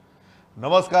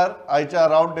नमस्कार. आयच्या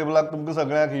राऊंड टेबलाक तुमकां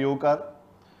सगळ्यांक येवकार.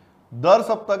 दर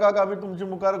सप्तकाक आमी तुमचे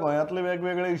मुखार गोंयांतले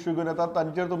वेगवेगळे इश्यू घेवन येतात,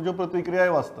 तांचेर तुमच्यो प्रतिक्रियाय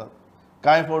वाचतात.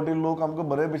 कांय फावटी लोक आमकां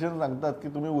बरे भशेन सांगतात की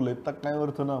तुमी उलयतात कांय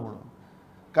अर्थ ना म्हणून.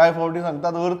 कांय फावटी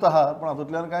सांगतात अर्थ आहा पूण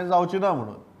हातूंतल्यान कांय जावचें ना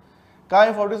म्हणून.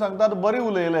 कांय फावटी सांगतात बरें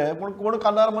उलयलें पूण कोण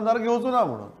कानार मनार घेवचो ना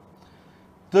म्हणून.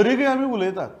 तरीकय आमी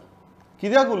उलयतात.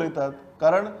 कित्याक उलयतात?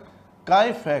 कारण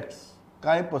कांय फॅक्ट्स,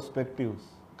 कांय पर्स्पेक्टिव्स,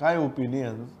 कांय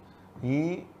ओपिनियन्स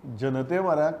ही जनते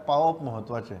म्हऱ्याक पावप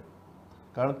म्हत्वाचें.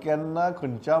 कारण केन्ना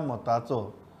खंयच्या मताचो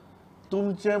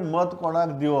तुमचें मत कोणाक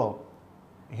दिवप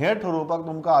हें ठरोवपाक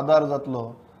तुमकां आदार जातलो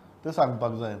तें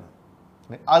सांगपाक जायना.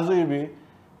 आनी आजूय बी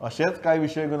अशेच कांय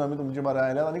विशय घेवन आमी तुमचे म्हऱ्यान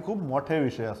आयल्यात आनी खूब मोठे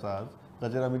विशय आसात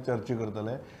जाचेर आमी चर्चा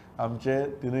करतले. आमचे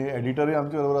तिनूय एडिटरूय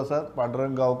आमचे बरोबर आसात.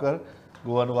 Pandurang Gaonkar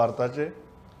Goan वार्ताचे,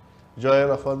 Joel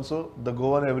अफोन्सो the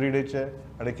Goan एवरीडेचे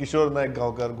आनी किशोर नायक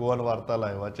गांवकर गोवन वार्ता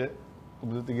लायव्हाचे.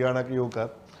 तुमचे तिगे जाणांक येवकार.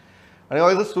 आनी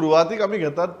हय सुरवातीक आमी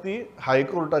घेतात ती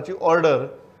हायकोर्टाची ऑर्डर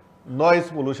नॉयज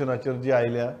पोल्युशनाचेर जी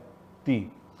आयल्या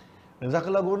ती.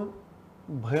 जाका लागून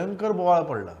भयंकर बोवाळ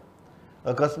पडला.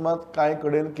 अकस्मात कांय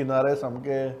कडेन किनारे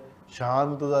सामके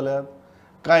शांत जाल्यात,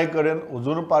 कांय कडेन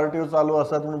अजून पार्ट्यो चालू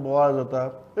आसात म्हूण बोवाळ जाता.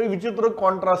 एक विचित्र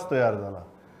कॉन्ट्रास्ट तयार जाला.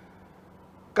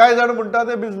 कांय जाण म्हणटा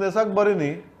ते बिझनेसाक बरें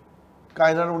न्ही,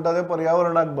 कांय जाण म्हणटा ते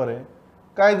पर्यावरणाक बरें,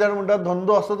 कांय जाण म्हणटा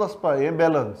धंदो असोच आसपा हें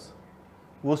बॅलन्स.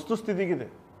 वस्तुस्थिती कितें?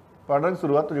 पांडुरंग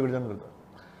सुरवात तुजे कडच्यान करता.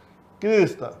 कितें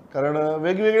दिसता? कारण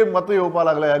वेगवेगळी मतां येवपाक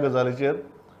लागल्या ह्या गजालीचेर.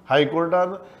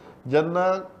 हायकोर्टान जेन्ना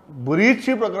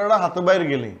बरीचशीं प्रकरणां हाताभायर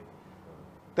गेलीं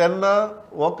तेन्ना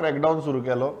हो क्रॅकडावन सुरू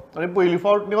केलो आनी पयली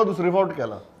फावट न्ही हो दुसरी फावट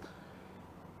केला.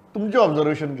 तुमचें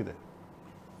ऑब्जर्वेशन कितें?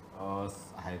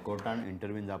 हायकोर्टान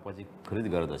इंटरव्यून जावपाची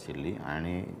खरीच गरज आशिल्ली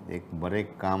आनी एक बरें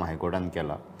काम हायकोर्टान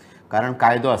केलां. कारण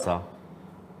कायदो आसा,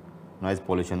 noise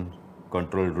pollution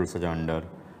control रुल्साच्या under,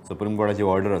 supreme कोर्टाची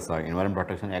order आसा, एनवायरमेंट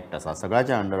प्रोटेक्शन एक्ट आसा,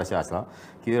 सगळ्याच्या अंडर अशें आसा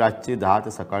की रातची 10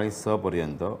 ते सकाळी 6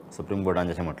 पर्यंत सुप्रीम कोर्टान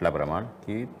जशें म्हटल्या प्रमाण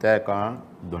की त्या काळान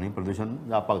ध्वनी प्रदूशण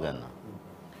जावपाक जायना.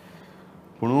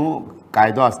 पूण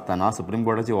कायदो आसतना, सुप्रीम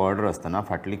कोर्टाची ऑर्डर आसतना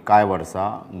फाटलीं कांय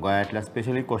वर्सां गोंयांतल्या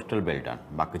स्पेशली कोस्टल बेल्टान,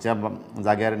 बाकीच्या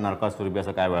जाग्यार नरकासूर बी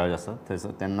असा कांय वेळा आसा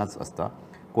थंयसर तेन्नाच आसता,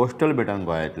 कोस्टल बेल्टान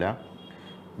गोंयांतल्या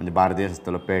म्हणजे बार्देस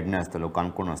आसतलो, पेडणे आसतलो,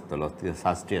 काणकोण आसतलो,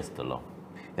 साश्टी आसतलो,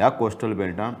 ह्या कोस्टल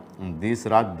बेल्टान दीस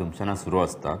रात धुमशनां सुरू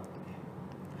आसतात.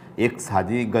 एक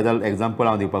सादी गजाल एग्जाम्पल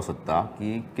हांव दिवपाक सोदतां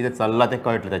की कितें चल्लां तें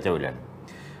कळटलें ताच्या वयल्यान.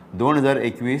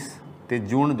 2021 ते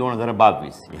जून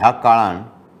 2022 ह्या काळान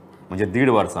म्हणजे 1.5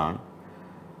 वर्सान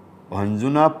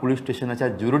अंजुना पुलीस स्टेशनाच्या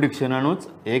ज्युरिडिक्शनानूच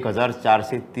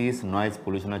 1430 नॉयज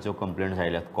पोल्युशनाच्यो कंप्लेंट्स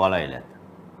आयल्यात, कॉल आयल्यात.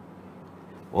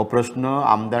 हो प्रश्न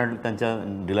आमदार तांच्या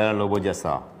डिलारा लोबो जी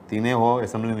आसा तिणें हो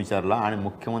एसेंब्लीन विचारला आनी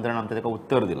मुख्यमंत्र्यान आमकां ताका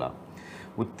उत्तर दिलां.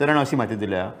 उत्तरान अशी म्हायती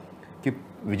दिल्या की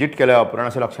विजीट केल्या उपरांत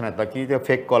अशें लक्षांत येता की ते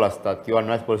फेक कॉल आसतात किंवा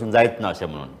नॉयज पोल्युशन जायत ना अशें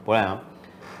म्हणून पळया.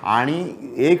 आनी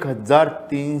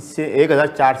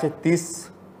 1430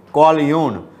 कॉल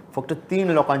येवन फक्त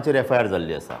 3 लोकांचेर FIR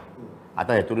जाल्ली आसा.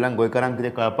 आतां हेतूंतल्यान गोंयकारांक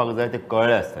कितें कळपाक जाय तें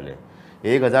कळ्ळें आसतलें.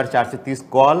 1430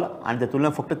 कॉल आनी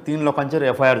तेतूंतल्यान फक्त 3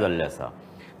 लोकांचेर FIR जाल्ले आसा.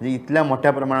 म्हणजे इतल्या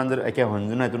मोठ्या प्रमाणात जर एका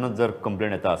अंजुना हितूनच जर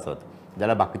कंप्लेंट येता आसत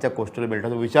जाल्यार बाकीच्या कोस्टल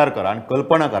बेल्टाचो विचार करा आनी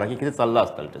कल्पना करा की कितें चल्लां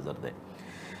आसतलें थंयसर तें.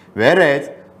 वेरेज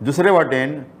दुसरे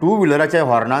वाटेन 2 व्हिलराच्या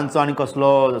हॉर्नांचो आनी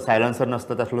कसलो सायलन्सर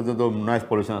नासता तसलो जो नॉयज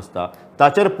पोल्युशन आसता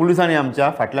ताचेर पुलिसांनी आमच्या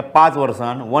फाटल्या 5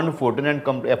 वर्सान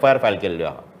 149 FIR फायल केल्ल्यो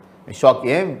आहा. शॉक.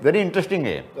 हे व्हेरी इंट्रस्टींग.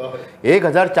 हे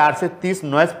 1430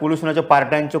 नॉयज पोल्युशनाच्या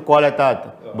पार्ट्यांच्यो कॉल येतात.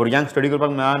 भुरग्यांक स्टडी करपाक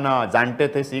मेळना, जाणटे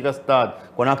थंय सीक आसतात,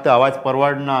 कोणाक ते आवाज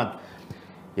परवडनात.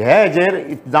 हेजेर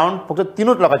जावन फक्त 3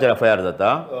 लोकांचेर FIR जाता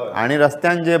आनी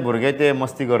रस्त्यान जे भुरगे ते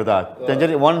मस्ती करतात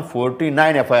तेंचेर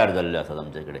 149 FIR जाल्ले आसात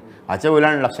आमचे कडेन. हाच्या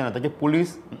वयल्यान लक्षांत येता की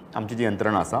पुलीस आमची जी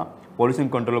यंत्रणा आसा, पोल्युशन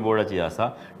कंट्रोल बोर्डाची आसा,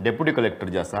 डेप्युटी कलेक्टर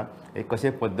जे आसा हे कशे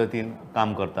पद्दतीन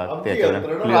काम करतात ते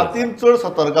रातीन चड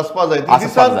सतर्क आसपाक जाय,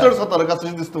 दिसान चड सतर्क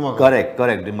आसचें दिसता म्हाका.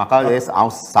 करेक्ट. म्हाका हे हांव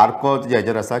सारको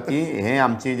हेजेर आसा की हे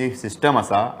आमची जी सिस्टम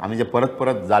आसा, आमी जे परत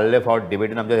परत जाल्ले फावट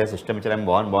डिबेटीन आमच्या ह्या सिस्टमाचेर आमी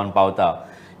भोवन पावता,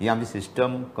 ही आमची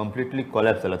सिस्टम कंप्लिटली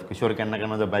कोलॅप्स जाल्यात. किशोर केन्ना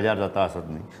केन्ना जर बेजार जाता आसत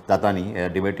न्ही, जाता न्ही ह्या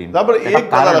डिबेटीन.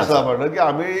 एक गजाल आसा म्हणटा की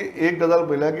आमी एक गजाल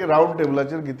पळयल्या की राऊंड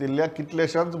टेबलाचेर घेतिल्ल्या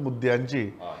कितल्याशांच मुद्द्यांची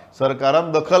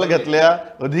सरकारान दखल घेतल्या,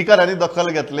 अधिकाऱ्यांनी दखल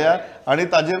घेतल्या आनी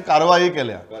ताजेर कारवाई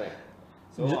केल्या.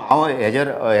 हांव हेजेर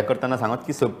हे करतना सांगत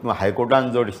की हायकोर्टान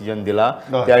जो डिसिजन दिला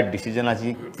त्या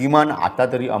डिसिजनाची किमान आतां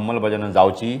तरी अंमलबजावणी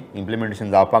जावची,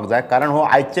 इम्प्लिमेंटेशन जावपाक जाय. कारण हो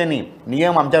आयचे न्ही,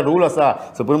 नियम आमच्या रूल आसा,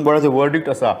 सुप्रीम कोर्टाचे वर्डिक्ट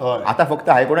आसा. आतां फक्त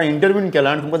हायकोर्टान इंटरव्यून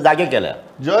केला आनी तुमकां जागे केल्या.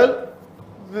 Joel,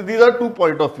 these are 2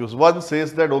 point of views. One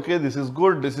says that okay, this is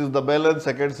good, this is the balance.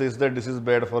 Second says that this is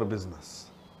bad for business.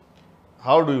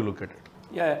 How do you look at it?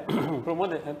 Yeah,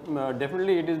 Pramod,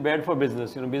 definitely it is bad for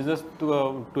business. You know, business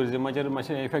to tourismaचेर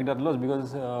मातशें effect जातलोच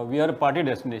because we are a party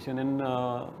destination and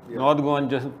North Goa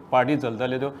just party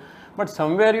चलताले त्यो. But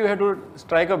somewhere you have to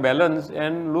strike a balance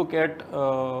and look at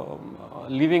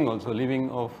living also,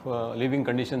 living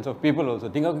conditions of people also.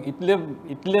 Think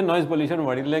इतले noise pollution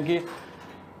वाडिल्ले की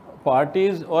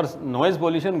parties or noise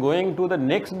pollution going to the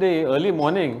next day early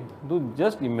morning, to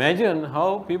just imagine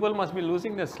how people must be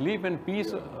losing their sleep and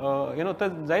peace. You know,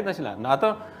 जायत नाशिल्लें.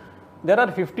 Now there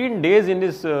are 15 days in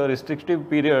this restrictive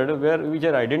period which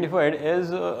are identified as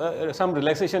some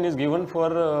relaxation is given for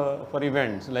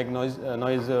events like noise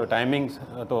timings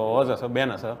to was asa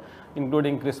ban asa,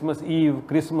 including Christmas Eve,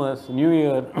 Christmas, New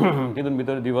Year, तितून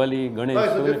भितर Diwali,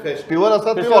 Ganesh festival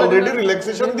आसा ते already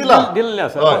relaxation दिल्लें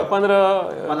आसा.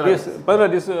 15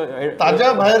 दीस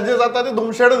ताज्या भायर जे जाता ते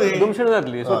दुमशेण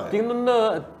जातली. सो तितून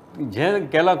जें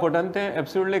केलां कोर्टान तें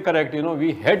absolutely correct. You know,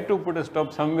 we had to put a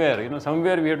stop somewhere. You know,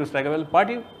 somewhere we had to strike a well.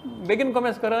 Party बेगीन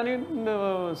कमेंस करा आनी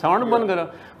सावंड बंद करा.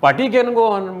 Party can go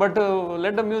on but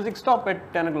let the music stop at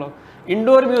 10 o'clock.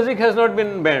 Indoor music has not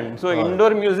been banned. So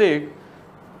indoor music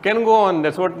can go on.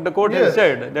 That's what the court has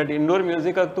said, that indoor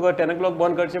music तुका 10 o'clock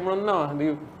बंद करचे म्हणून ना.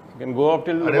 You can go up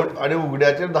till आणि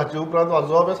उगड्याचेर 10 उपरांत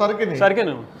वाजोवप हे सारकें न्ही. सारकें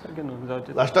न्हू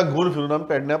जावचें. लास्टाक घुवन फिरून आमी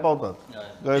पेडण्या पावतात.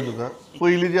 कळ्ळें तुका.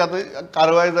 पयलीं जी आतां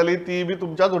कारवाय जाली ती बी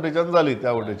तुमच्याच वटेच्यान जाली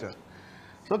त्या वटेच्यान.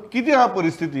 सो कितें आहा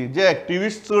परिस्थिती? जे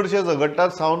एक्टिविस्ट चडशे झगडटात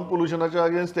सावंड पोल्युशनाच्या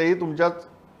अगेन्स्ट तेही तुमच्याच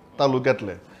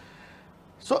तालुक्यांतले.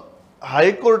 सो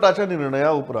हायकोर्टाच्या निर्णया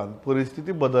उपरांत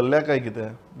परिस्थिती बदलल्या काय कितें?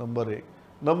 नंबर 1.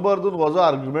 नंबर 2, हो जो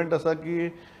आर्ग्युमेंट आसा की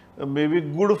may be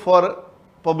good for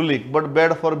public but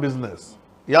bad for business,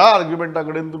 ह्या आर्ग्युमेंटा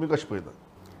कडेन तुमी कशें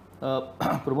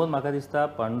पळयता? प्रमोद, म्हाका दिसता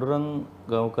पांडुरंग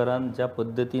गांवकारान ज्या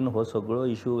पद्दतीन हो सगळो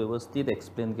इशू वेवस्थीत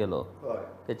एक्सप्लेन केलो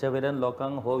त्याच्या वयल्यान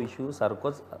लोकांक हो इशू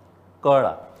सारकोच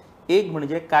कळ्ळा. एक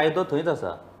म्हणजे कायदो थंयच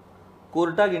आसा.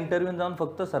 कोर्टाक इंटरव्यून जावन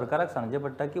फक्त सरकाराक सांगचें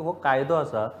पडटा की हो कायदो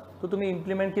आसा तो तुमी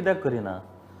इम्प्लिमेंट कित्याक करिना,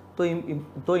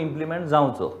 तो इम्प्लिमेंट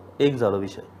जावचो. एक जालो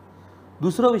विशय.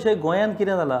 दुसरो विशय गोंयांत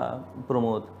कितें जाला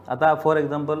प्रमोद, आतां फॉर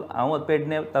एग्जाम्पल हांव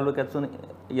पेडणे तालुक्यासून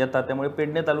येता, त्यामुळे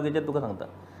पेडणे तालुक्याचेर तुका सांगता.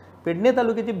 पेडणे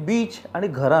तालुक्याची बीच आनी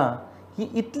घरां ही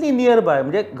इतली नियर बाय,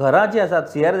 म्हणजे घरां जी आसात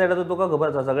CRZाचो तुका खबर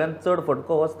आसा सगळ्यांत चड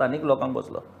फटको हो स्थानीक लोकांक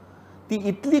बसलो. ती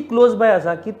इतली क्लोज बाय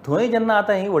आसा की थंय जेन्ना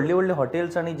आतां ही व्हडली व्हडली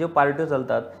हॉटेल्स आनी ज्यो पार्ट्यो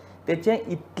चलतात तेचे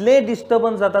इतले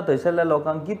डिस्टर्बन्स जाता थंयसरल्या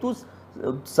लोकांक की तूं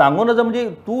सांगून नजा. म्हणजे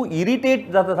तूं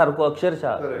इरिटेट जाता सारको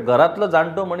अक्षरशः. घरांतलो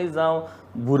जाणटो मनीस जावं,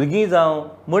 भुरगीं जावं,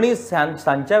 मनीस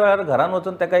सांजच्या वेळार घरान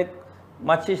वचून ताका एक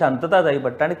मातशी शांतता जाय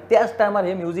पडटा आनी त्याच टायमार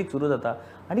हे म्युजीक सुरू जाता.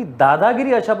 आनी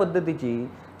दादागिरी अशा पद्दतीची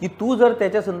की तूं जर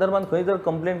त्याच्या संदर्भात खंय जर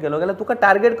कंप्लेन केलो जाल्यार तुका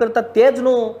टार्गेट करता. तेच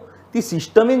न्हू, ती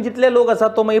सिस्टमीन जितले लोक आसात,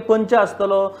 तो मागीर पंच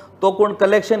आसतलो, तो कोण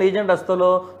कलेक्शन एजंट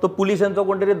आसतलो, तो पुलिसांचो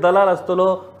कोण तरी दलाल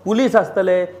आसतलो, पुलीस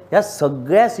आसतले, ह्या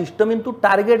सगळ्या सिस्टमीन तूं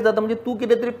टार्गेट जाता. म्हणजे तूं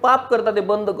कितें तरी पाप करता ते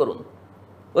बंद करून.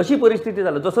 अशी परिस्थिती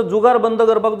जाली. जसो जुगार बंद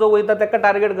करपाक जो वयता ताका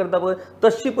टार्गेट करता पळय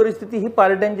तशी परिस्थिती ही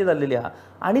पार्ट्यांची जाल्लेली आहा.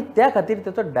 आनी त्या खातीर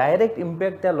ताचो डायरेक्ट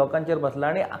इम्पॅक्ट त्या लोकांचेर बसला.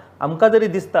 आनी आमकां जरी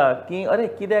दिसता की अरे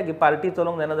कित्याक पार्टी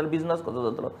चलोवंक जायना जाल्यार बिझनस कसो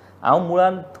जातलो. हांव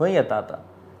मुळान थंय येता आतां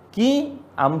की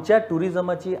आमच्या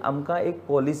टुरिजमाची आमकां एक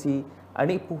पॉलिसी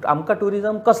आनी आमकां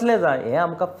टुरिजम कसलें जाय हें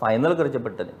आमकां फायनल करचें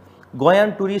पडटलें.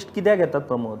 गोंयांत टुरिस्ट कित्याक येतात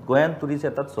प्रमोद? गोंयांत टुरिस्ट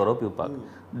येतात सोरो पिवपाक.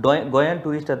 गोंयांत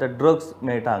टुरिस्ट येतात ड्रग्स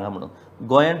मेळटा हांगा म्हणून.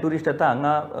 गोंयांत टुरिस्ट येता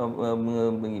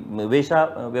हांगा वेशा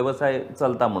वेवसाय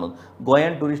चलता म्हणून.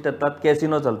 गोंयांत टुरिस्ट येतात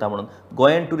कॅसिनो चलता म्हणून.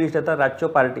 गोंयांत टुरिस्ट येतात रातच्यो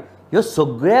पार्टी. ह्यो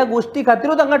सगळ्या गोश्टी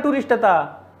खातीरूच हांगा टुरिस्ट येता.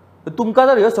 तुमकां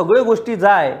जर ह्यो सगळ्यो गोश्टी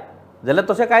जाय जाल्यार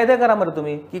तशे कायदे करा मरे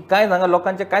तुमी की कांय हांगा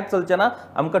लोकांचें कांयच चलचें ना.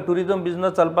 आमकां टुरिजम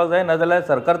बिझनस चलपाक जाय, नाजाल्यार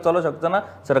सरकार चलोवंक शकचो ना,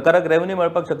 सरकाराक रेव्हन्यू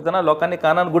मेळपाक शकचो ना, लोकांनी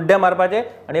कानान गुड्डे मारपाचे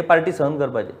आनी हे पार्टी सहन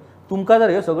करपाचे. तुमकां जर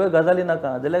ह्यो सगळ्यो गजाली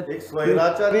नाका जाल्यार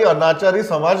स्वैराचारी अनाचारी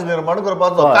समाज निर्माण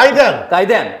करपाचो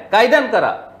कायद्यान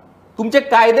करा. तुमचे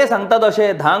कायदे सांगतात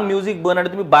अशे धांग म्युजीक बंद आनी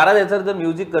तुमी 12 दिसार जर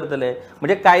म्युजीक करतले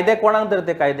म्हणजे कायदे कोणाक तर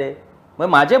ते कायदे.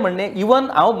 माझे म्हणणे इवन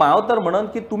हांव तर म्हणन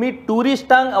की तुमी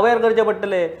टुरिस्टांक अवेअर करचे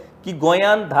पडटले की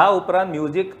गोंयांत 10 उपरांत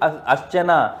म्युजीक आसचें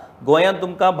ना. गोंयांत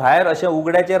तुमकां भायर अशें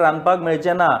उगड्याचेर रांदपाक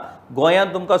मेळचें ना.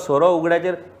 गोंयांत तुमकां सोरो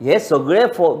उगड्याचेर हे सगळे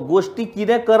गोश्टी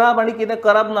कितें करप आनी कितें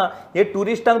करप ना हे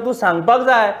टुरिस्टांक तूं सांगपाक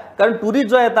जाय. कारण टुरिस्ट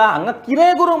जो येता हांगा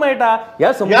कितेंय करूंक मेळटा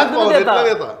ह्या समजून येता.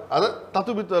 आतां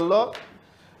तातूंत भितरलो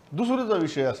दुसरो जो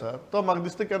विशय आसा तो म्हाका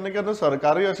दिसता केन्ना केन्ना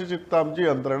सरकारूय अशें चिंतता, आमची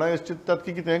यंत्रणाय अशें चिंततात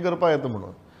की कितेंय करपाक येता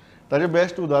म्हणून. ताचें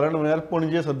बेस्ट उदाहरण म्हळ्यार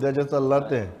पणजे सद्याचें चल्लां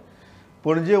तें.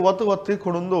 पणजे वत थंय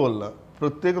खणून दवरला,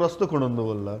 प्रत्येक रस्तो खणून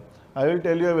दवरला. I will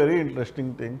tell you a very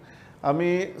interesting thing.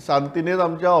 आमी शांतीनेज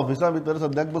आमच्या ऑफिसा भितर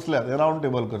सद्याक बसल्यात, हे रावंड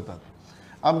टेबल करतात.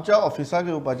 आमच्या ऑफिसाक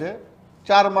येवपाचे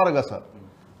 4 मार्ग आसात.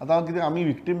 आतां हांव कितें आमी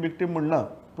विक्टीम म्हणना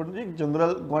पण एक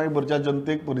जनरल गोंयभरच्या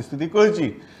जनतेक परिस्थिती कळची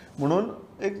म्हणून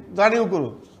एक जाणीव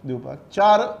करून दिवपाक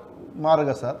 4 मार्ग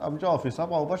आसात आमच्या ऑफिसां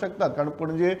पावपाक शकतात कारण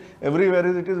पणजे everywhere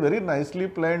it is very नायसली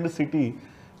planned city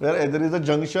where there is a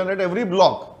junction at every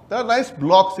block there are nice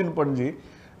blocks in Panaji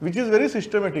which is very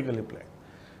systematically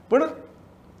planned पण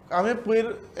हांवें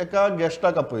पयर एका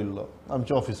गॅस्टाक आपयल्लो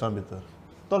आमच्या ऑफिसा भितर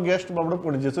तो गॅस्ट बाबडो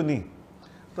पणजेचो न्ही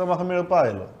तो म्हाका मेळपा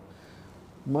आयलो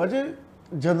म्हणजे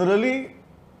जनरली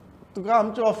तुका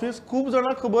आमचें ऑफिस खूब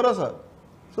जाणांक खबर आसा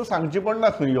सो सांगचें पडना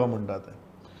खंय यो म्हणटा तें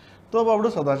तो बाबडो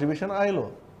सदांचे भशेन आयलो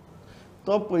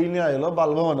तो पयलीं आयलो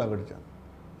बालभवना कडच्यान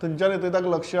थंयच्यान येता ताका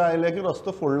लक्ष आयलें की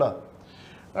रस्तो फोडला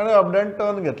ताणें अपडेन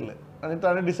टर्न घेतलें आनी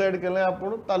ताणें डिसायड केलें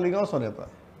आपूण तालिगांवसून येता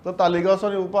तो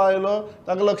तालिगांवसून येवपा आयलो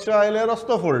ताका लक्ष आयलें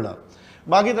रस्तो फोडला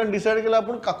मागीर ताणें डिसायड केलें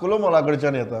आपूण काकुलो मोला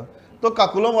कडच्यान येता तो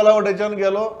काकुलो मोला वटेच्यान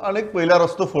गेलो आनी पयल्या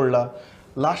रस्तो फोडला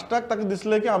लास्टाक ताका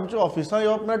दिसलें की आमच्या ऑफिसां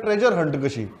येवप ना ट्रेजर हंट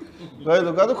कशी कळ्ळें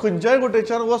तुका तूं खंयच्याय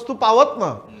वटेच्यान वच तूं पावत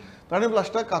ना ताणें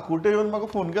लास्टाक काकुटे येवन म्हाका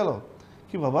फोन केलो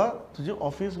की बाबा तुजें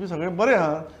ऑफिस बी सगळें बरें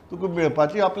आहा तुका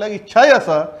मेळपाची आपल्याक इच्छाय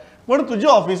आसा पण तुज्या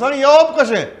ऑफिसांत येवप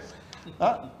कशें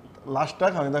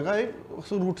लास्टाक हांवें ताका एक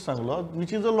असो रूट सांगलो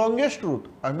which is the longest route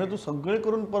आनी तूं सगळें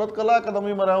करून परत कला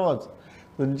अकादमी मरे वच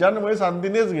थंयच्यान म्हळ्यार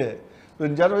सांतिनेज घे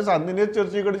थंयच्यान म्हळ्यार सांतिनेज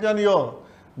चर्ची कडच्यान यो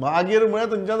मागीर म्हळ्यार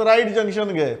थंयच्यान रायट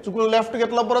जंक्शन घे चुकून लेफ्ट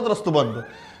घेतलो परत रस्तो बंद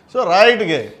सो रायट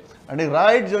घे आनी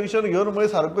रायट जंक्शन घेवन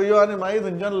म्हळ्यार सारको यो आनी मागीर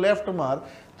थंयच्यान लेफ्ट मार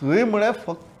थंय म्हळ्यार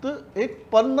फक्त एक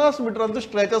 50 मिटरांचो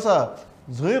स्ट्रेच आसा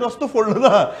जंय रस्तो फोडलो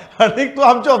ना आनी तूं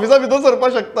आमच्या ऑफिसा भितर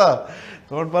सरपाक शकता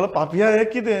तो म्हणपालो पापिया हें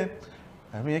कितें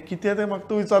आमी हें कितें तें म्हाका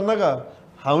तूं विचारनाका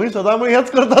हांवूय सदां मागीर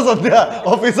हेंच करता सद्या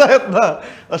ऑफिसा येतना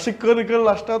अशें कर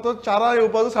लास्टाक तो 4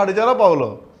 येवपाचो 4:30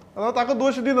 पावलो आतां ताका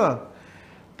दोश दिना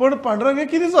पण पांडुरंग हें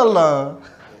कितें चल्लां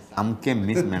सामकें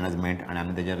मिसमॅनेजमेंट आनी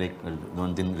आमी तेजेर एक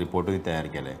 2-3 रिपोर्टूय तयार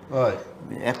केले हय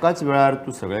एकाच वेळार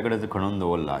तूं सगळे कडेन खणून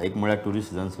दवरला एक म्हळ्यार टुरिस्ट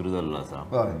सिजन सुरू जाल्लो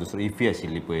आसा दुसरो इफी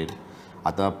आशिल्ली पयर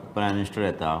आतां प्रायम मिनिस्टर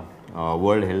येता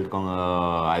वर्ल्ड हेल्थ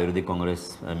आयुर्वेदीक काँग्रेस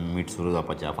मीट सुरू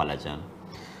जावपाचें फाल्यांच्यान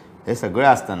हे सगळें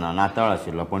आसतना नाताळ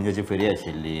आशिल्लो पणजेची फेरी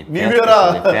आशिल्ली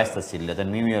फेस्त आशिल्ली आतां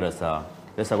न्यू इयर आसा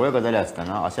हे सगळ्यो गजाली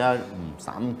आसतना अशा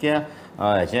सामक्या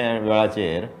हेचे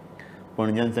वेळाचेर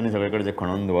पणजेंच्यांनी सगळे कडेन जे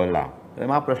खणून दवरला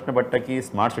म्हाका प्रश्न पडटा की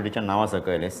स्मार्ट सिटीच्या नांवा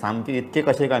सकयल सामके इतके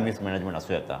कशें काय मिसमॅनेजमेंट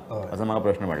आसूं येता असो म्हाका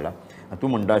प्रश्न पडला तूं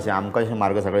म्हणटा अशें आमकां अशें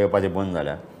मार्ग सगळे येवपाचे बंद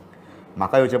जाल्यार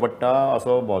म्हाका येवचें पडटा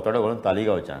असो भोंवतडो घालून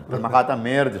तालिगांवच्यान तर म्हाका आतां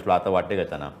मेयर दिसलो आतां वाटेक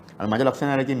येताना आनी म्हाज्या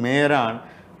लक्षांत आयलें की मेयरान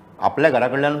आपल्या घरा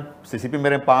कडल्यान CCP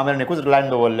मेरेन पाव मेरेन एकूच लायन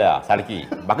दवरल्या सारकी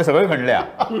बाकी सगळ्यो खणल्या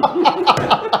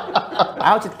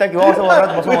हांव चित्ता की हो असो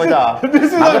वरात बसून वयता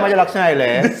म्हाज्या लक्षांत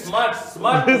आयलें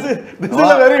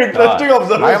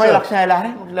म्हाज्या लक्षांत आयलें अरे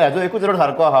म्हटलें हेजो एकूच रोड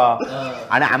सारको आहा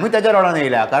आनी आमी तेज्या रोडान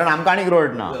येयल्या कारण आमकां आनीक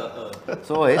रोड ना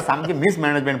सो हे सामकें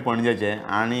मिसमॅनेजमेंट पणजेचें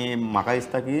आनी म्हाका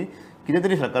दिसता की कितें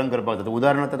तरी सरकारान करपाक जाता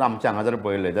उदाहरणार्थ आमच्या हांगा जर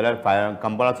पळयलें जाल्यार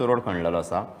कंपाळाचो रोड खणलेलो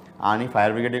आसा आनी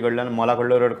फायर ब्रिगेडी कडल्यान मोला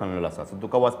कडलो रोड खणलेलो आसा सो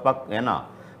तुका वचपाक येना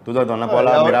तूं जर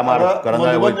दोनापावला मिरामार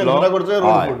करंजा वयतलो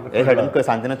हे सायडीन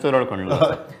सांतिनेजचो रोड खणलो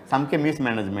आसा सामकें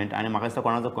मिसमॅनेजमेंट आनी म्हाका दिसता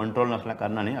कोणाचो कंट्रोल नासल्या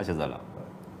कारणांनी अशें जालां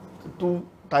तूं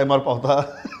टायमार पावता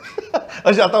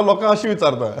अशें आतां लोकांक अशें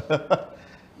विचारता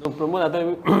प्रमोद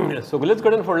आतां सगळेच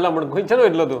कडेन फोडला म्हणून खंयच्यान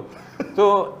वयतलो तूं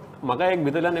सो म्हाका एक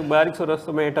भितरल्यान एक बारीकसो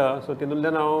रस्तो मेळटा सो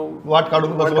तितूंतल्यान हांव वाट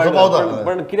काडून पावता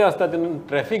पण कितें आसता तितून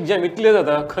ट्रॅफीक जॅम इतलें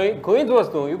जाता खंयच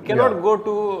वच तूं you cannot go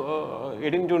to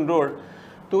 18 June road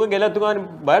तुका गेल्यार तुका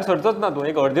भायर सरचोच ना तूं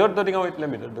एक अर्दें वर तरी वयतलें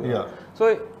भितर तुका सो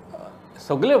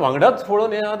सगळे वांगडाच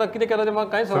फोडून हें आतां कितें केलां तें म्हाका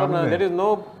कांयच खबर ना there is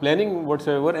no planning what's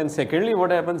ever end secondly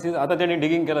what happens is आतां तेणी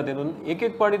डिगींग केलां तितून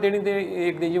एक पाटी तेणी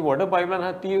एक तेजी वॉटर पायपलायन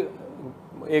आहा ती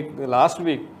एक लास्ट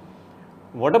वीक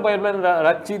वॉटर पायपलायन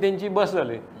रातची तेंची बस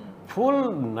जाली फूल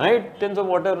नायट तेंचो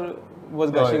वॉटर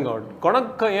वॉज गशिंग आउट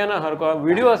कोणाक हें ना सारको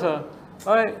व्हिडियो आसा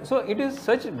हय so it is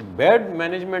such bad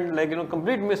management like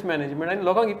complete mismanagement आनी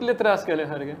लोकांक इतले त्रास केले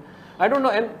सारके I don't know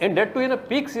end date to in a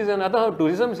peak season आतां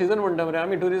टुरिजम सीजन म्हणटा मरे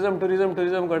आमी टुरिजम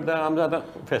करता आमचो आतां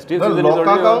फेस्टीव सीजन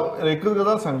लोकांक एकूच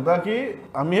गजाल सांगता की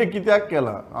आमी हे कित्याक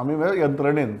केलां आमी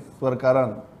यंत्रणेन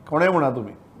सरकारान कोणेय म्हणा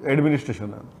तुमी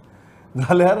एडमिनिस्ट्रेशनान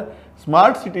जाल्यार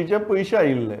स्मार्ट सिटीचे पयशे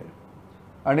आयिल्ले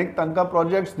आनी तांकां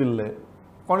प्रोजेक्ट्स दिल्ले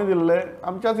कोणी दिल्ले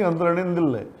आमच्याच यंत्रणेन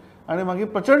दिल्ले आनी मागीर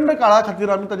प्रचंड काळा खातीर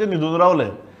आमी ताचे न्हिदून रावले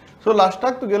सो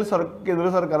लास्टाक तुगेले केंद्र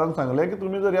सरकारान सांगलें की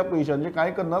तुमी जर ह्या पयशांचे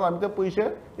कांय करनात आमी ते पयशे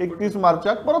 31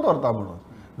 मार्चाक परत व्हरता म्हणून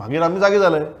मागीर आमी जागे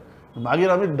जाले मागीर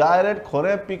आमी डायरेक्ट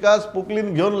खरें पिकास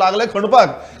पोकलीन घेवन लागले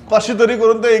खणपाक कशें तरी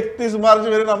करून ते 31 मार्च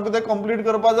मेरेन आमकां ते कंप्लीट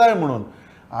करपा जाय म्हणून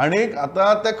आनीक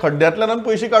आतां ते खड्ड्यांतल्यान आमी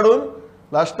पयशे काडून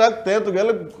लास्टाक ते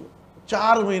तुगेले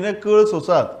 4 म्हयने कळ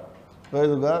सोंसात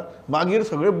कळ्ळें तुका मागीर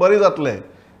सगळें बरें जातलें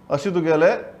अशें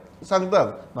तुगेलें सांगतात.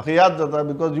 म्हाका याद जाता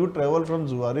because you travel from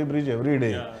Zuari bridge every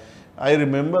day. I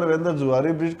remember Wien the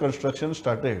Zuari bridge construction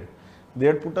started they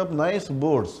had put up nice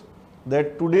boards that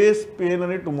today's pen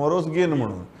आनी टुमोरोज गेन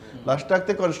म्हणून. लास्टाक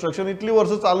ते कन्स्ट्रक्शन इतली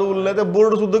वर्सां चालू उरलें ते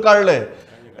बोर्ड सुद्दां काडले.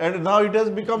 And now it has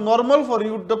become normal for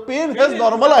you. The pain has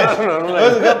normalized.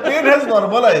 The pain has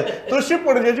normalized. तशी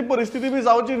पणजेची परिस्थिती बी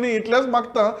जावची न्ही इतलेंच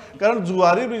मागता. कारण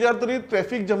जुवारी ब्रिजार तरी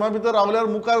ट्रॅफिक जमा भितर रावल्यार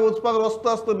मुखार वचपाक रस्तो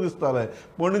आसता दिसताले.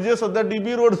 पणजे सध्या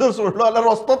DB रोड जर सोडलो जाल्यार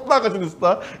रस्तोच ना कशें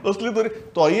दिसता. तसली तरी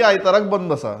तोही आयताराक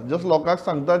बंद आसा. जस्ट लोकांक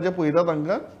सांगता जे पळयता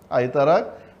तांकां आयताराक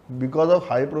because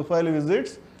of high profile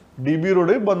visits DB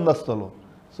रोडूय बंद आसतलो.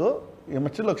 सो हे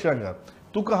मातशें लक्षांत घाल.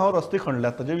 तुका हांव रस्ते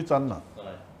खणल्यात ताजें विचारना.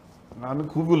 आमी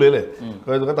खूब उलयले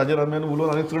कळ्ळें तुका ताजेर आमी उलोवन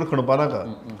आनी चड खणपा नाका.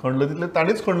 खणले तितले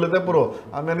ताणीच खणले तें पुरो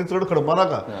आमी आनी चड खणपा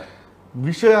नाका.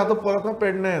 विशय आतां परत हांव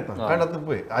पेडणे येता. कारण आतां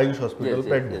पळय आयुष हॉस्पिटल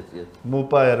पेडणे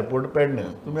मोपा एअरपोर्ट पेडणे.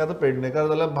 तुमी आतां पेडणेकार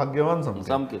जाल्यार भाग्यवान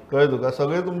सामके कळ्ळें तुका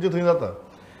सगळें तुमचें थंय जाता.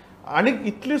 आनी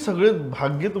इतली सगळें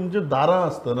भाग्य तुमच्या दारां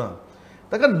आसतना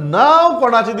ताका नांव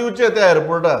कोणाचें दिवचें त्या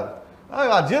एअरपोर्टार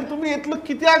हाजेर तुमी इतलो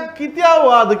कित्याक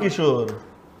वाद किशोर.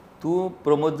 तूं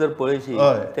प्रमोद जर पळयशी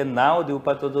ते नांव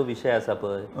दिवपाचो जो विशय आसा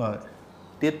पळय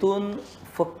तेतून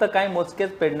फक्त कांय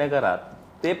मोजकेच पेडणेकार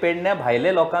ते पेडण्या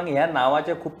भायले लोकांक ह्या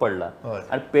नांवाचे खूप पडला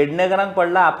आणि पेडणेकारांक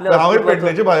पडला आपल्या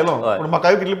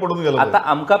आता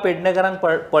आमकां पेडणेकारांक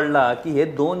पडला की हे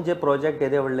दोन जे प्रोजेक्ट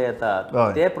येदे व्हडले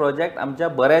येतात ते प्रोजेक्ट आमच्या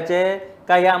बऱ्याचे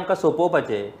काय हे आमकां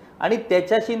सोपोवपाचे आणि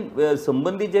त्याच्याशी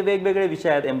संबंधित जे वेगवेगळे विषय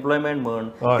आहेत एम्प्लॉयमेंट म्हण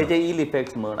त्याचे इल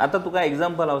इफेक्ट्स म्हण. आता तुका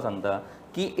एक्झाम्पल हांव सांगता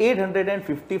की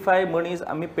 855 मनीस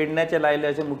आम्ही पेडण्याचे लायले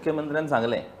असे मुख्यमंत्र्यांनी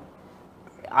सांगले.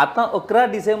 आता 11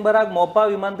 डिसेंबराक मोपा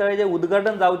विमानतळाचे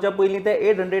उद्घाटन जावच्या पयलीं ते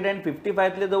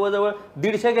 855तले जवळ जवळ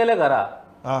 150 गेले घरा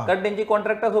कारण त्यांची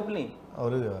कॉन्ट्रॅक्टां सोंपली.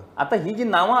 आता ही जी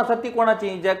नावां आसात ती कोणाची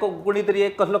जे कोणी तरी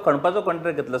एक कसलो खणपाचो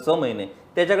कॉन्ट्रॅक्ट घेतला 6 महिने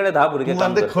त्याच्याकडे 10 भुरगे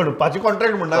खणपाची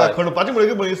कॉन्ट्रॅक्ट म्हणटा खणपाची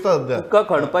भुरगे बळिस्तात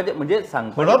खणपाचे म्हणजे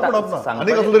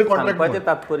सांगपाचें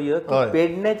तात्पर्य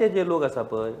पेडण्याचे जे लोक आसा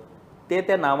पळय ते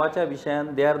त्या नावाच्या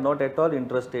विशयान they are not at all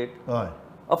interested.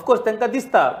 Of course तांकां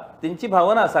दिसता तेंची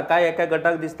भावना आसा काय एका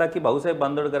गटाक दिसता की भाऊसाहेब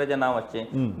बांदोडकराचें नांव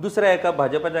आसचें दुसऱ्या एका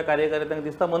भाजपाच्या कार्यकर्त्यांक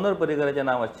दिसता मनोहर पर्रीकराचें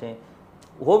नांव आसचें.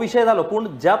 हो विषय जालो पूण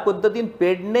ज्या पद्दतीन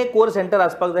पेडणे कोर सेंटर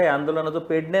आसपाक जाय आंदोलनाचो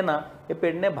पेडणे ना हे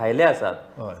पेडणे भायले आसात.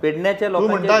 पेडण्याचे लोक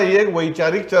म्हणटा ही एक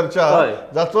वैचारीक चर्चा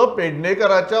जाचो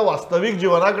पेडणेकराच्या वास्तवीक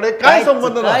जिवनाकडे काय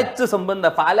संबंध ना. कांयच संबंध.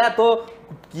 फाल्यां तो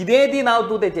कितेंय दी नांव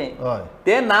तूं तेचें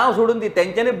ते नांव सोडून दी.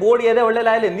 तेंच्यांनी बोर्ड येदे व्हडले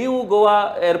लायले न्यू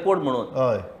गोवा एअरपोर्ट म्हणून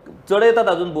चडयतात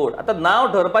अजून बोर्ड. आता नांव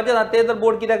ठरपाचें ना ते जर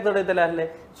बोर्ड कित्याक चडयतले आसले.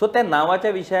 सो त्या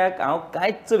नांवाच्या विशयाक हांव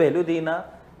कांयच व्हॅल्यू दिना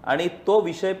आणि तो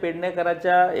विषय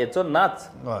पेडणेकराच्या हेचो नाच.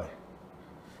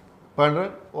 पण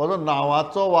हो जो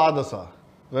नांवाचो वाद आसा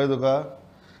कळ्ळें तुका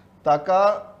ताका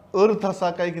अर्थ आसा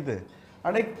काय कितें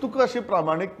आनी तुका अशी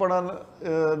प्रामाणीकपणान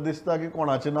दिसता की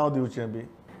कोणाचें नांव दिवचें बी.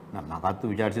 म्हाका तूं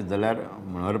विचारशीत जाल्यार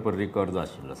मनोहर पर्रीकर जो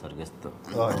आशिल्लो सारकेस्त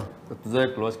तुजो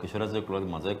एक क्लोज किशोराचो एक क्लोज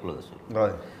म्हजो एक क्लोज आशिल्लो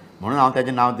म्हणून हांव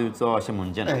ताचें नांव दिवचो अशें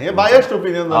म्हणचें ना. हे बायस्ड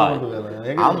ओपिनियन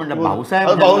हांव म्हणटा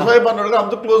भाऊसाहेब बांदोडकर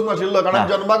आमचो क्लोज नाशिल्लो कारण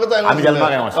जन्माकच आमी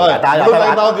जल्माक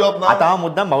आतां हांव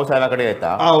मुद्दाम भाऊसाहेबा कडेन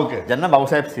येता. जेन्ना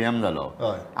भाऊसाहेब CM जालो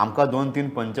आमकां 2-3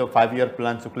 5 इयर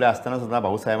प्लॅन चुकले आसतना सुद्दां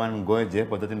भाऊसाहेबान गोंय जे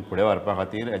पद्दतीन फुडें व्हरपा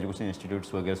खातीर एज्युकेशन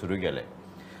इन्स्टिट्यूट्स वगैरे सुरू केले.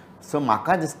 सो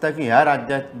म्हाका दिसता की ह्या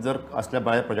राज्यात जर असल्या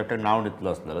बऱ्या प्रोजेक्टाक नांव दितलो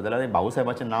आसलेलो जाल्यार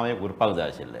भाऊसाहेबाचें नांव एक उरपाक जाय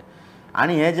आशिल्लें.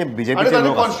 आणि हे जे बीजेपीचे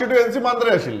लोक कॉन्स्टिट्युएन्सी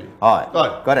मात्र आशिल्ली हय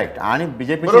करेक्ट. आणि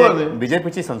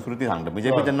बीजेपीची संस्कृती सांगता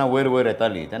बीजेपी जेन्ना वयर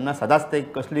येताली तेन्ना सदांच ते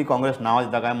कसली काँग्रेस नांवां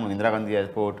दिता काय म्हणून इंदिरा गांधी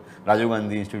एअरपोर्ट राजीव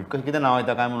गांधी इन्स्टिट्यूट कितें नांवां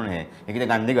दिता काय म्हणून हे कितें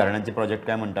गांधी घराण्यांचे प्रोजेक्ट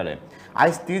काय म्हणटाले.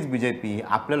 आयज तीच बीजेपी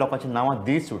आपल्या लोकांची नांवां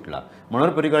दीस सुटला. मनोहर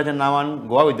पर्रीकराच्या नांवान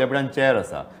गोवा विद्यापीठान चेअर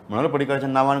आसा. मनोहर पर्रीकराच्या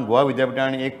नांवान गोवा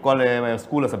विद्यापीठान एक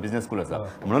स्कूल आसा बिझनेस स्कूल आसा.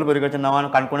 मनोहर पर्रीकराच्या नांवान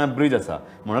काणकोणा ब्रिज आसा.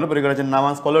 मनोहर पर्रीकराच्या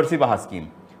नांवान स्कॉलरशीप आहा स्कीम.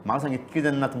 म्हाका सांग इतकी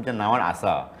जेन्ना तुमच्या नांवान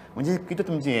आसा म्हणजे कितें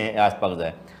तुमचें हें आसपाक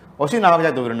जाय. अशी नांवां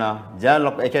कित्याक दवरिना ज्या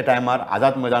एके टायमार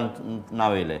आझाद मैदान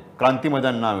नांव येयलें क्रांती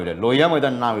मैदान नांव येयलें लोहिया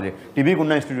मैदान नांव येयलें TB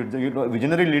Cunha institute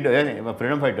visionary leader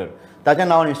freedom fighter ताच्या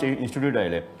नांवान इन्स्टिट्यूट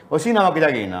आयलें. अशी नांवां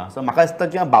कित्याक येयना. सो म्हाका दिसता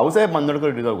की भाऊसाहेब बांदोडकर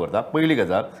डिजर्व करता पयली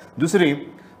गजाल. दुसरी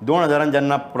 2000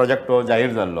 जेन्ना प्रोजेक्ट तो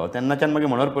जाहीर जाल्लो तेन्नाच्यान मागीर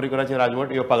मनोहर पर्रीकराची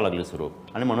राजवट येवपाक लागली सुरू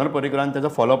आनी मनोहर पर्रीकरान ताचो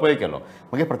फॉलोअपय केलो.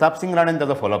 मागीर प्रताप सिंग राणेन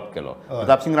ताचो फॉलोअप केलो.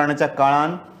 प्रताप सिंग राणेच्या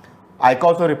काळान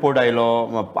आयकॉचो रिपोर्ट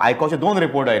आयलो. आयकॉचे 2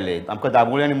 रिपोर्ट आयले आमकां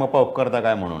दाबोळी आनी मोपा उपकारता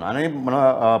काय म्हणून आनी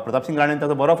प्रताप सिंग राणेन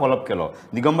ताचो बरो फॉलोअप केलो.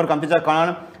 दिगंबर कामतीच्या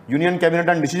काळान युनियन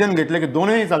कॅबिनेटान डिसिजन घेतलें की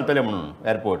दोनूय चलतले म्हणून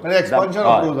एअरपोर्ट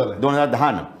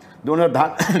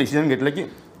 2010 डिसिजन घेतलें की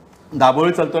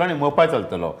दाबोळी चलतलो आनी मोपाय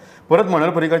चलतलो. परत मनोहर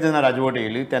पर्रीकर जेन्ना राजवट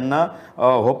येयली तेन्ना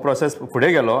हो प्रोसेस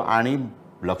फुडें गेलो आनी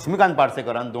लक्ष्मीकांत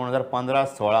पार्सेकरान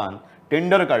 2015-16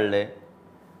 टेंडर काडले,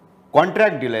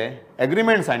 कॉन्ट्रॅक्ट दिले,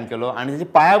 एग्रीमेंट सायन केलो आनी तेची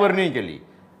पायाभरणी केली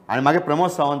आनी मागीर प्रमोद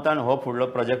सावंतान हो फुडलो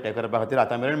प्रोजेक्ट हे करपा खातीर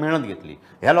आतां मेरेन मेहनत घेतली.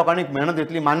 ह्या लोकांनी मेहनत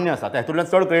घेतली मान्य आसा, हेतूंतल्यान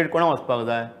चड क्रेडीट कोणाक वचपाक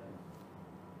जाय?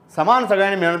 समान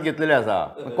सगळ्यांनी मेहनत घेतलेली आसा,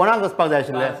 कोणाक वचपाक जाय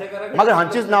आशिल्लें? मागीर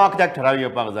हांचीच नांवां कित्याक थाराव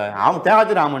येवपाक जाय? हांव त्या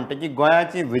खातीर हांव म्हणटा की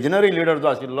गोंयाची विजनरी लिडर जो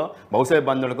आशिल्लो भाऊसाहेब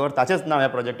बांदोडकर ताचेंच नांव ह्या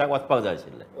प्रोजेक्टाक वचपाक जाय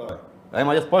आशिल्लें. हें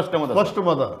म्हाजें स्पश्ट मत. स्पश्ट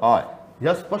मत. हय.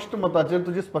 ह्या स्पश्ट मताचेर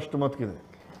तुजें स्पश्ट मत कितें?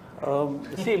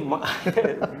 सी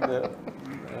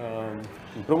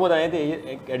प्रमोद हांवें तें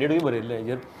एक एडिटूय बरयल्लें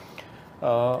हेजेर.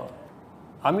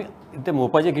 आमी ते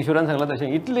मोपाचे किशोरान सांगलां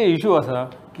तशें इतले इशू आसा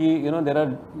की there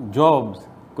are jobs,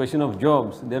 question of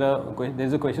jobs, there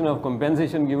is a question of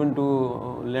compensation given to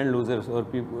land losers or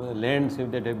lands if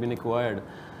that have been acquired.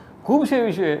 खुबशे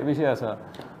विशय आसा,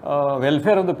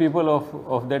 welfare of the people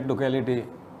of that locality.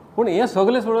 पूण हें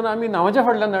सगळें सोडून आमी नांवाच्या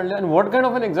फाटल्यान धाडलें. आनी what kind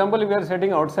of an example we are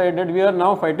setting outside that we are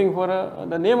now fighting for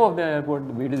the name of the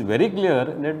airport. It is very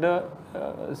clear that the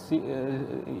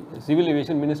civil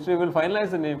aviation ministry will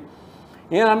finalise the name.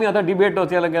 हें आमी आतां debate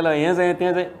वचयला गेला, हें जाय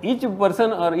तें जाय. Each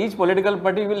person or each political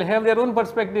party will have their own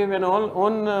perspective and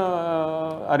own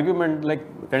argument. Like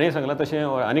ताणें सांगलां तशें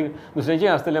आनी दुसऱ्याचें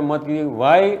आसतलें मत की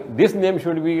why this name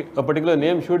should be a particular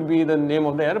name should be the name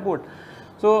of the airport.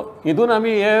 So हितून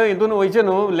आमी हितून वयचे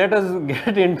न्हू. Let us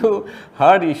get into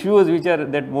hard issues which are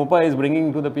that Mopa is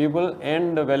bringing to the people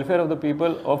and the welfare of the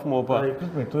people of Mopa. एकूच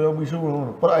मिनिट, तुवें issue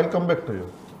म्हणून पर I come back to you.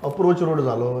 Approach road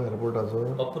जालो एअरपोर्टाचो.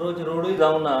 अप्रोच रोडूय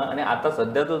जावना आनी आतां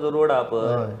सद्याचो जो रोड आहा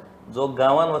पळय, जो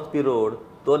गांवान वचपी रोड,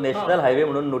 तो नॅशनल हायवे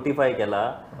म्हणून नोटिफाय केला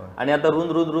आनी आतां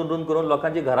रुंद करून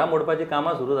लोकांची घरां मोडपाची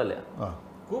कामां सुरू जाल्या.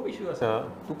 खूब इशू आसा.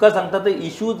 तुका सांगता ते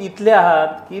इश्यूज इतले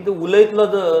आहात की तूं उलयतलो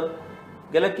जर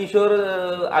जाल्यार किशोर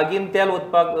आगीन तेल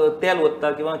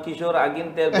ओतता किंवा किशोर आगीन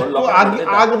तेल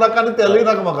आग नाका आनी तेलूय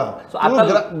नाका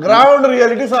म्हाका. ग्राउंड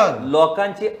रियलिटी सांग.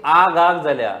 लोकांची आग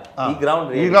जाल्या ही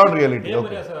ग्राउंड रियलिटी.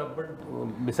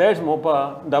 बिसायड्स मोपा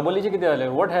दाबोलीचे कितें जालें?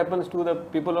 What happens to the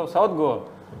people of South Goa?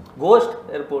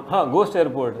 Ghost airport. Ghost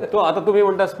airport. तो आतां तुमी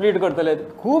म्हणटा स्प्लीट करतले.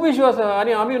 खूब इशू आसा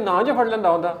आनी आमी नांवाच्या फाटल्यान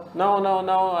धांवता.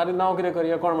 नांव अरे नांव कितें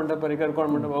करया? कोण म्हणटा पर्रीकर, कोण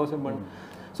म्हणटा भाऊसाहेब म्हणटा.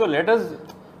 So let us.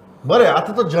 बरें,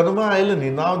 आतां तो जन्म आयलो न्ही,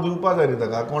 नांव दिवपा जाय न्ही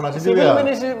ताका. कोणाचें दिवया.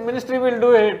 Ministry will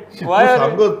do it.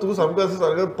 तू सामको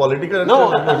सारको पॉलिटिकल. नो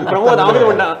प्रमोद, हांव कितें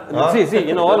म्हणटा, सी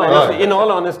इन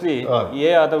ऑल ऑनेस्टी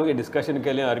हे आतां डिस्कशन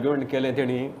केलें, आर्ग्युमेंट केलें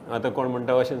तेणी. आतां कोण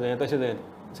म्हणटा अशें जाय तशें जाय,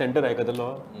 सेंटर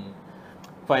आयकतलो.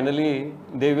 Finally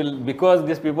they will, because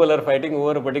this people are fighting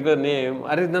over a particular name.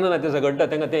 अरे ना ते झगडटा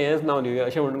तांकां तें हेंच नांव दिवया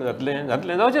अशें म्हणून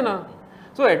जातलें जावचें ना.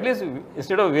 So at least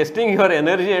instead of wasting your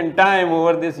energy and time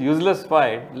over this useless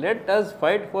fight, let us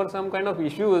fight for some kind of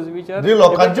issues which are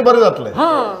लोकांचे बरें जातले.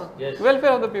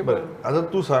 welfare of the people. आतां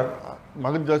तूं सांग,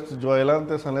 म्हाका जस्ट जॉयलान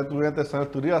तें सांगलें, तुवें तें सांगलें,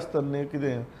 तरी आसतना न्ही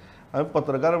कितें हांवें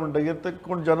पत्रकार म्हणटकीर ते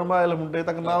कोण जन्म आयलो म्हणटा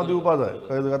ताका नांव दिवपा जाय.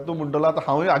 कळ्ळें तुका? तूं म्हणटलो आतां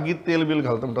हांवूय आगीत तेल बील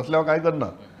घालता म्हणटा, तसलें हांव कांय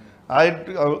करना. I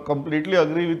completely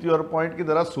agree with your point की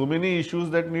there are so many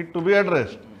issues that need to be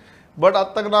addressed. But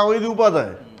आतां ताका नांवूय दिवपा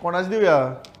जाय. कोणाचें दिवया?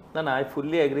 ना I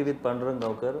fully agree with Pandurang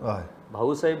Gaonkar.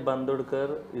 Bhausaheb Bandodkar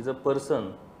is a person.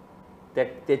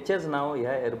 तेचेंच नांव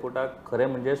ह्या एअरपोर्टाक खरें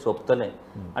म्हणजे सोंपतलें.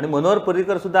 आनी मनोहर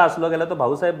पर्रीकर सुद्दां आसलो जाल्यार तो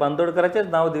भाऊसाहेब बांदोडकराचेंच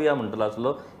नांव दिवया म्हणटलो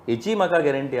आसलो, हेची म्हाका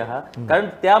गॅरंटी आहा. कारण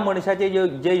त्या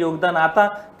मनशाचें जें योगदान आतां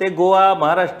ते गोवा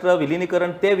महाराष्ट्र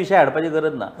विलिनीकरण ते विशय हाडपाची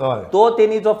गरज ना. तो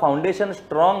तेणी जो फावंडेशन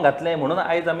स्ट्रॉंग घातलें म्हणून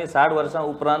आयज आमी 60 वर्सां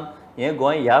उपरांत हें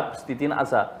गोंय ह्या स्थितीन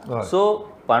आसा. सो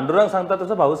पांडुरंग सांगता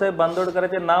तसो भाऊसाहेब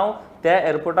बांदोडकराचें नांव त्या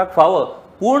एअरपोर्टाक फावो.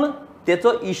 पूण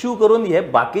तेचो इश्यू करून हे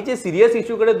बाकीचे सिरियस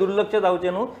इश्यू कडेन दुर्लक्ष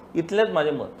जावचें न्हू, इतलेंच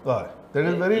म्हाजें मत.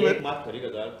 एक मात खरी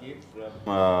गजाल की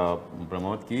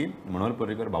प्रमोद की मनोहर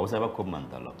पर्रीकर भाऊसाहेबाक खूब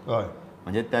मानतालो.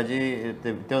 म्हणजे ताजी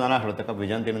त्यो जाणा आसलो ताका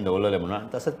विजन तेणें दवरलेलें म्हणून.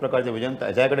 तसेच प्रकारचें विजन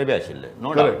ताच्या कडेन बी आशिल्लें,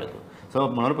 no doubt. So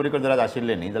Manohar Parrikar जर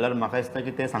आशिल्ले न्ही जाल्यार म्हाका दिसता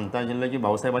की ते सांगता आशिल्लें की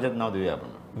भाऊसाहेबाचेंच नांव दिवया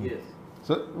म्हणून.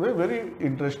 So very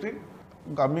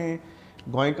interesting. आमी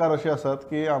गोंयकार अशे आसात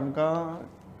की आमकां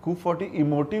खूब फावटी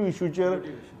इमोटीव इश्यूचेर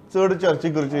चड चर्चा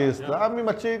करची दिसता. आमी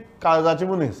मातशे काळजाचे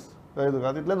मनीस, कळ्ळें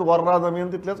तुका? तितलेच वर्रात आमी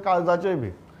आनी तितलेच काळजाचे बी.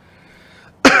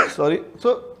 सॉरी.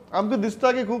 सो आमकां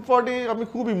दिसता की खूब फावटी आमी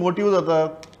खूब इमोटीव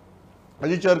जातात,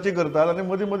 हाजी चर्चा करतात आनी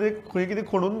मदीं मदीं खंय कितें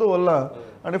खणून दवरलां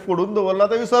आनी फोडून दवरलां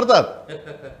तें विसरतात.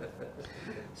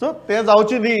 सो तें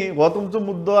जावचें न्ही, हो तुमचो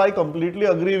मुद्दो. I completely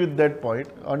agree with that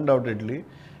point undoubtedly.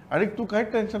 आनी तूं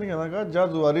कांयच टेन्शन घेनाका. ज्या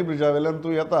जुवारी ब्रिजा वयल्यान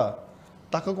तूं येता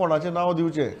ताका कोणाचें नांव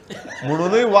दिवचें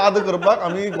म्हणूनय वाद करपाक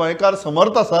आमी गोंयकार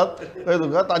समर्थ आसात. कळ्ळें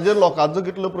तुका? ताजेर लोकांचो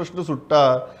कितलो प्रश्न सुट्टा,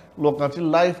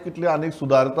 लोकांची लायफ कितली आनीक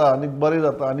सुदारता आनीक बरें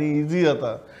जाता आनी इजी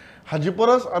जाता हाजे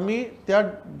परस आमी त्या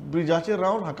ब्रिजाचेर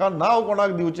रावन हाका नांव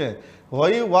कोणाक दिवचें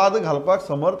होय वाद घालपाक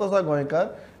समर्थ आसा गोंयकार.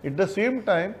 At the same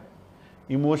time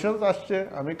emotions आसचे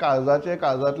आमी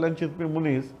काळजांतल्यान चिंतपी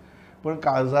मनीस पण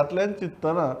काळजांतल्यान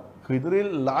चिंततना खंय तरी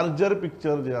लार्जर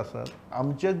पिक्चर जे आसात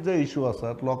आमचेच जे इशू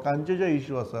आसात लोकांचे जे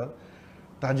इशू आसात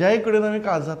ताज्याय कडेन आमी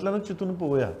काळजांतल्यानूच चिंतून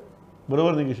पळोवया.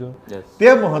 बरोबर न्ही किशोर?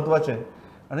 तें म्हत्वाचें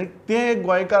आनी तें एक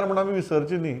गोंयकार म्हूण आमी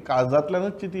विसरची न्ही.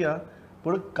 काळजांतल्यानूच चिंतया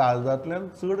पण काळजांतल्यान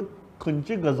चड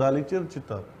खंयचे गजालीचेर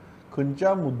चिंतप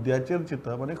खंयच्या मुद्द्याचेर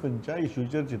चिंतप आनी खंयच्या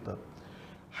इशूचेर चिंतप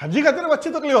हाजे खातीर मातशी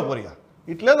तकली वापरया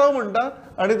इतलेंच हांव म्हणटा.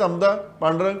 आनी थांबता.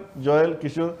 Pandurang, Joel,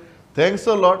 Kishore, thanks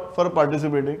a lot for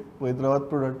participating. Vaidyanath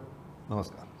Prudent.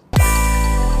 नमस्कार.